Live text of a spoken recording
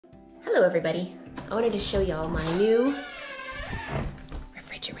Hello everybody. I wanted to show y'all my new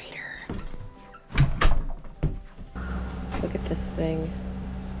refrigerator. Look at this thing.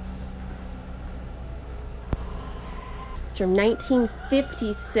 It's from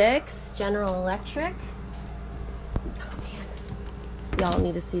 1956, General Electric. Oh man. Y'all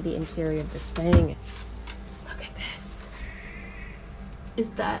need to see the interior of this thing. Look at this.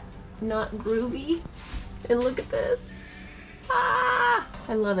 Is that not groovy? And look at this. Ah!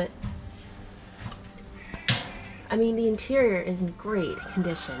 I love it. I mean, the interior is in great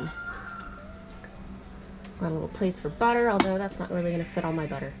condition. Got a little place for butter, although that's not really gonna fit all my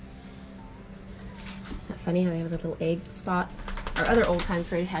butter. Isn't that funny how they have a little egg spot? Our other old time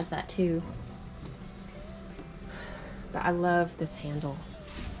fridge has that too. But I love this handle.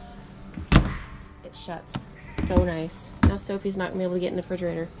 It shuts so nice. Now Sophie's not gonna be able to get in the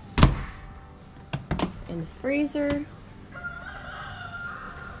refrigerator. And the freezer.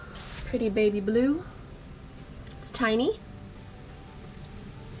 Pretty baby blue. Tiny.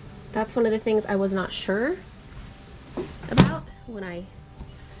 That's one of the things I was not sure about when I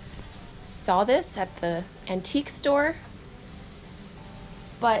saw this at the antique store,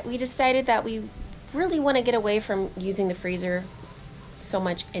 but we decided that we really want to get away from using the freezer so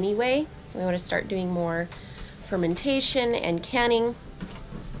much anyway. We want to start doing more fermentation and canning,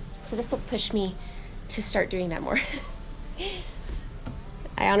 so this will push me to start doing that more.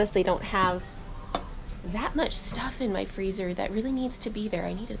 I honestly don't have that much stuff in my freezer that really needs to be there.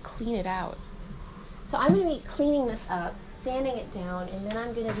 I need to clean it out. So I'm going to be cleaning this up, sanding it down, and then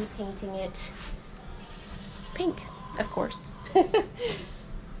I'm going to be painting it pink, of course.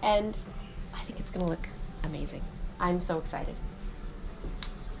 And I think it's going to look amazing. I'm so excited.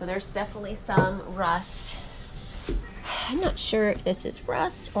 So there's definitely some rust. I'm not sure if this is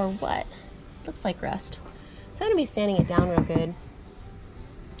rust or what. Looks like rust. So I'm going to be sanding it down real good.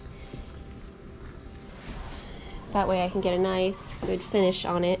 That way I can get a nice, good finish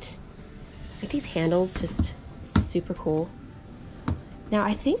on it. Like these handles, just super cool. Now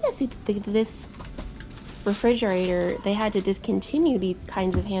I think this refrigerator, they had to discontinue these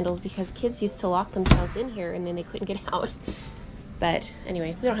kinds of handles because kids used to lock themselves in here and then they couldn't get out. But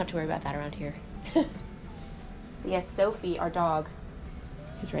anyway, we don't have to worry about that around here. Yes, Sophie, our dog,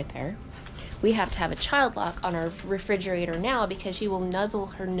 who's right there. We have to have a child lock on our refrigerator now because she will nuzzle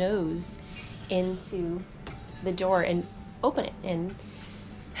her nose into the door and open it, and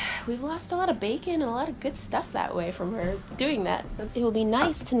we've lost a lot of bacon and a lot of good stuff that way from her doing that. So it will be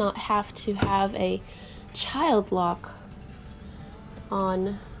nice to not have to have a child lock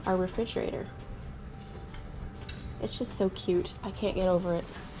on our refrigerator. It's just so cute. I can't get over it.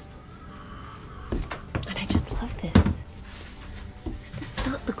 And I just love this. Is this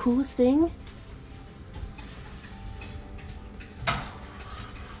not the coolest thing?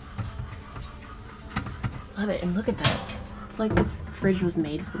 Love it. And look at this. It's like this fridge was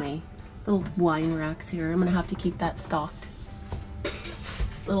made for me. Little wine racks here. I'm gonna have to keep that stocked.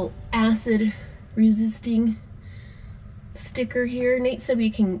 This little acid resisting sticker here. Nate said we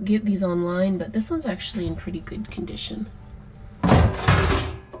can get these online, but this one's actually in pretty good condition.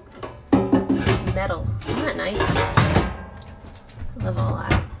 Metal. Isn't that nice? I love all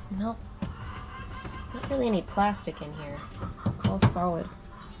that. Nope. Not really any plastic in here. It's all solid.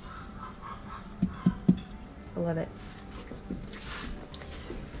 I love it.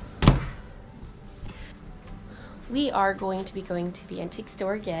 We are going to be going to the antique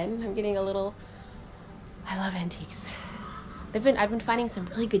store again. I'm getting a little, I love antiques. I've been finding some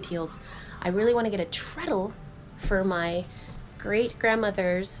really good deals. I really want to get a treadle for my great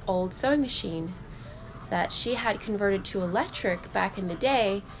grandmother's old sewing machine that she had converted to electric back in the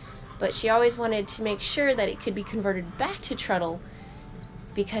day, but she always wanted to make sure that it could be converted back to treadle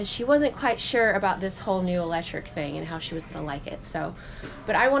because she wasn't quite sure about this whole new electric thing and how she was gonna like it. So,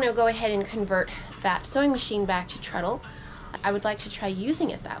 but I want to go ahead and convert that sewing machine back to treadle. I would like to try using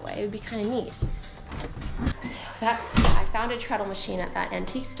it that way. It would be kind of neat. So I found a treadle machine at that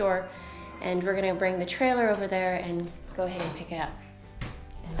antique store, and we're gonna bring the trailer over there and go ahead and pick it up.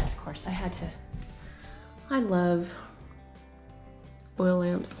 And then of course I love oil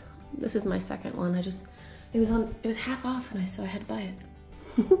lamps. This is my second one. It was half off and so I had to buy it.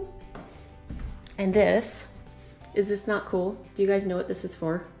 And is this not cool? Do you guys know what this is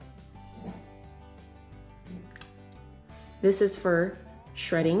for? This is for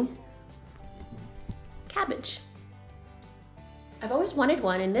shredding cabbage. I've always wanted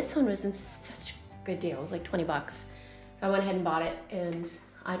one, and this one was in such a good deal. It was like 20 bucks. So I went ahead and bought it, and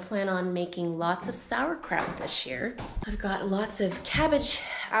I plan on making lots of sauerkraut this year. I've got lots of cabbage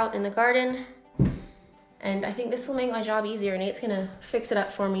out in the garden, And I think this will make my job easier. Nate's gonna fix it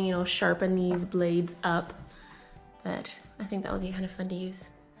up for me, you know, sharpen these blades up. But I think that would be kind of fun to use.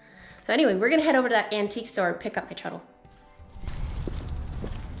 So anyway, we're gonna head over to that antique store and pick up my treadle.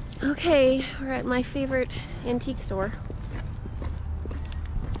 Okay, we're at my favorite antique store.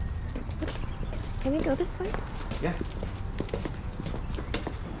 Can we go this way? Yeah.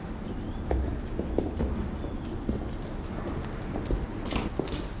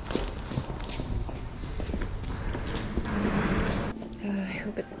 I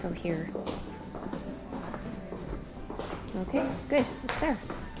hope it's still here. Okay, good, it's there.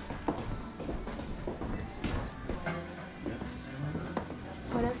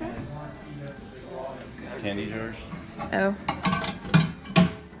 What is it? Candy jars. Oh.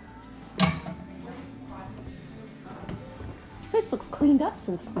 This place looks cleaned up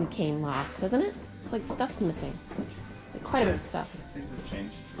since we came last, doesn't it? It's like stuff's missing. Like quite a bit of stuff. Things have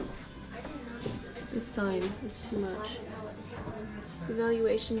changed. This sign is too much.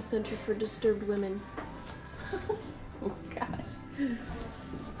 Evaluation Center for Disturbed Women. Oh gosh.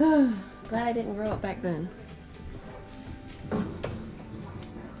 Glad I didn't grow up back then.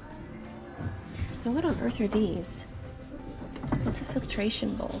 Now what on earth are these? What's a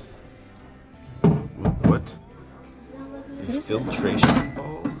filtration bowl? What? A is this? filtration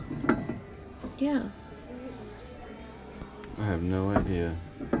bowl? Yeah. I have no idea.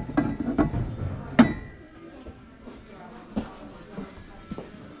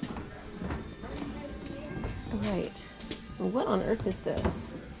 Right. Well, what on earth is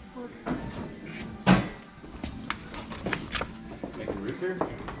this? Make a root beer?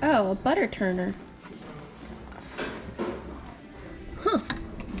 Oh, a butter turner. Huh.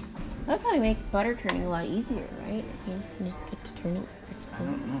 That'd probably make butter turning a lot easier, right? You can just get to turn it. I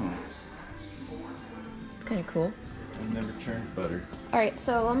don't know. It's kind of cool. I've never churned butter. All right,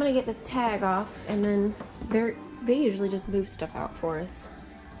 so I'm gonna get this tag off, and then they usually just move stuff out for us.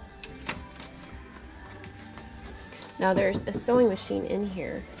 Now there's a sewing machine in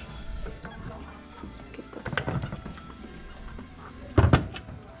here. Get this.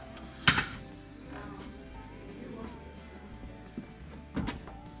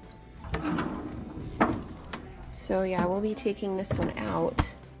 So yeah, we'll be taking this one out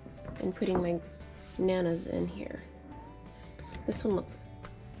and putting my Nana's in here. This one looks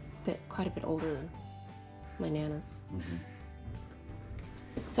quite a bit older than my Nana's. Mm-hmm.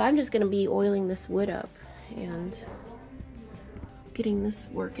 So I'm just gonna be oiling this wood up and getting this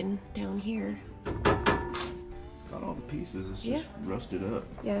working down here. It's got all the pieces, it's just rusted up.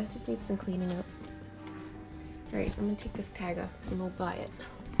 Yeah, it just needs some cleaning up. All right, I'm gonna take this tag off and we'll buy it.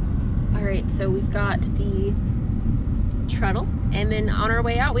 All right, so we've got the treadle, and then on our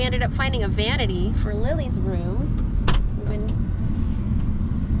way out, we ended up finding a vanity for Lily's room. We've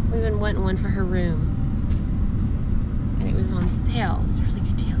been wanting one for her room, and it was on sale. It was a really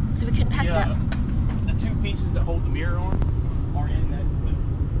good deal, so we couldn't pass it up. The two pieces that hold the mirror on are in that.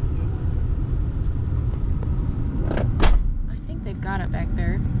 I think they've got it back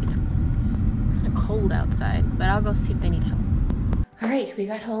there. It's kind of cold outside, but I'll go see if they need help. All right, we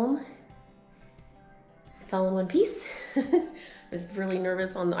got home. It's all in one piece. I was really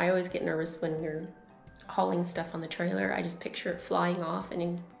nervous I always get nervous when you're hauling stuff on the trailer. I just picture it flying off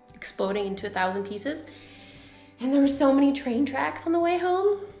and exploding into 1,000 pieces. And there were so many train tracks on the way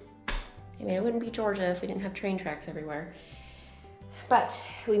home. I mean, it wouldn't be Georgia if we didn't have train tracks everywhere. But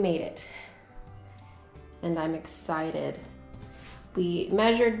we made it. And I'm excited. We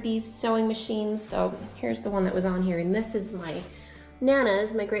measured these sewing machines. So here's the one that was on here. And this is my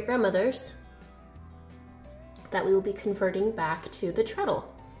Nana's, my great-grandmother's, that we will be converting back to the treadle.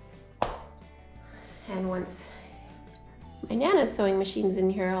 And once my Nana's sewing machine's in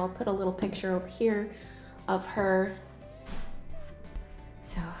here, I'll put a little picture over here of her.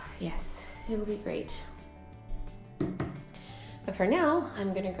 So yes, it will be great. But for now,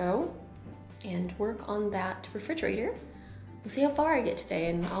 I'm gonna go and work on that refrigerator. We'll see how far I get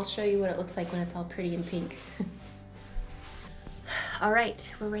today, and I'll show you what it looks like when it's all pretty and pink. All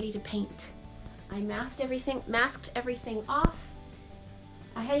right, we're ready to paint. I masked everything off.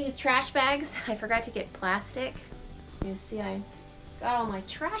 I had to use trash bags. I forgot to get plastic. You see, I got all my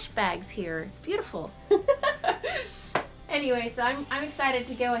trash bags here. It's beautiful. Anyway, so I'm excited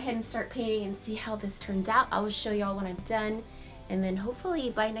to go ahead and start painting and see how this turns out. I will show y'all when I'm done, and then hopefully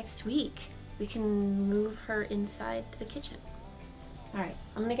by next week we can move her inside to the kitchen. All right,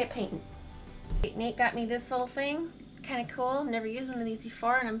 I'm gonna get painting. Nate got me this little thing. Kind of cool. I've never used one of these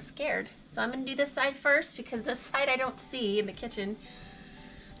before, and I'm scared. So I'm gonna do this side first because this side I don't see in the kitchen,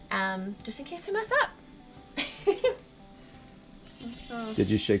 just in case I mess up. I'm so... Did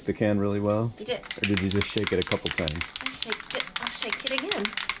you shake the can really well? I did. Or did you just shake it a couple times? I shaked it. I'll shake it again.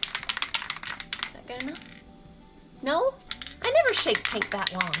 Is that good enough? No? I never shake pink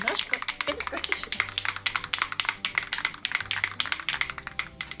that long. Gosh, goodness gracious.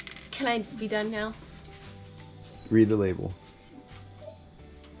 Can I be done now? Read the label.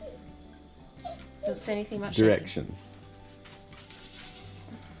 Don't say anything about Directions. shaking.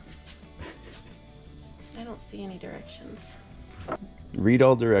 I don't see any directions. Read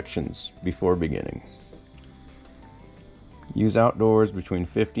all directions before beginning. Use outdoors between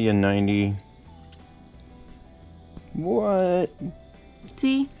 50 and 90. What?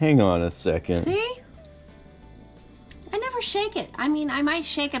 See? Hang on a second. See? I never shake it. I mean, I might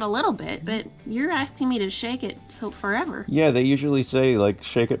shake it a little bit, but you're asking me to shake it so forever. Yeah, they usually say like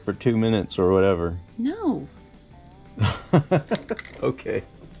shake it for 2 minutes or whatever. No. Okay.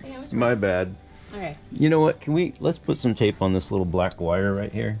 See, I was My right. bad. Okay. You know what? Let's put some tape on this little black wire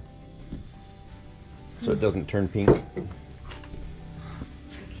right here. So it doesn't turn pink. You're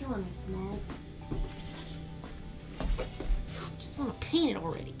killing me, Smalls. I just want to paint it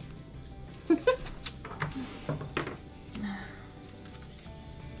already. I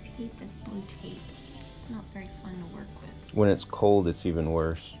hate this blue tape. It's not very fun to work with. When it's cold, it's even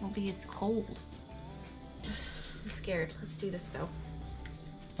worse. Well, because it's cold. I'm scared. Let's do this though.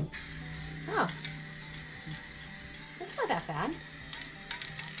 Oh. That's not that bad.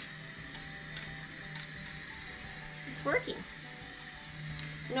 It's working.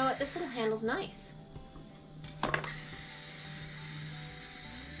 You know what? This little handle's nice.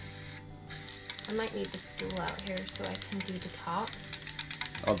 I might need the stool out here so I can do the top.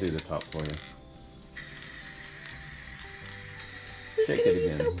 I'll do the top for you. It's Shake gonna it be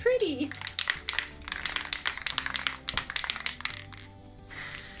again. so pretty.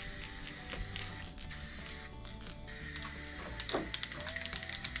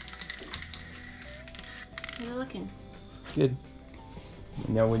 How's it looking? Good.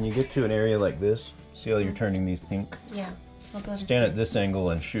 Now when you get to an area like this, see how you're turning these pink? Yeah. I'll go Stand way. at this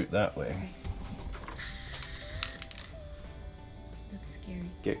angle and shoot that way. Okay. That's scary.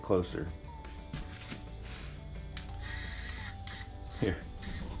 Get closer. Here.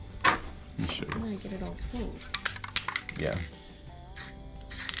 Let me show I'm you. gonna get it all pink. Yeah.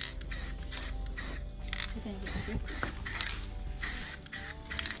 See if I can get it pink.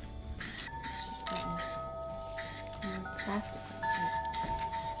 Plastic.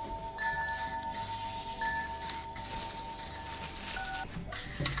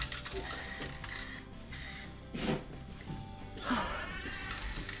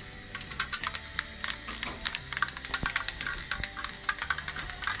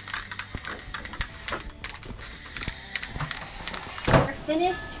 We're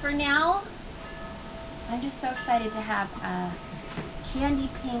finished for now. I'm just so excited to have a candy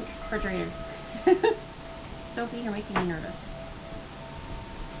pink refrigerator. Sophie, you're making me nervous.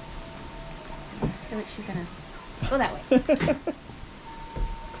 I feel like she's gonna go that way.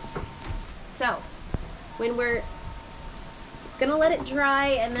 So, when we're gonna let it dry,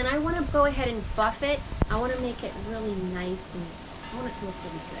 and then I want to go ahead and buff it. I want to make it really nice, and I want it to look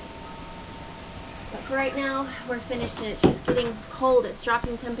really good. But for right now, we're finished, and it's just getting cold. It's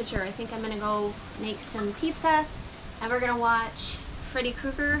dropping temperature. I think I'm gonna go make some pizza, and we're gonna watch Freddy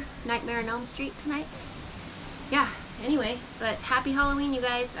Krueger, Nightmare on Elm Street tonight. Yeah, anyway, but happy Halloween, you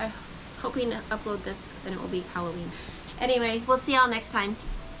guys. I'm hoping to upload this, then it will be Halloween. Anyway, we'll see y'all next time.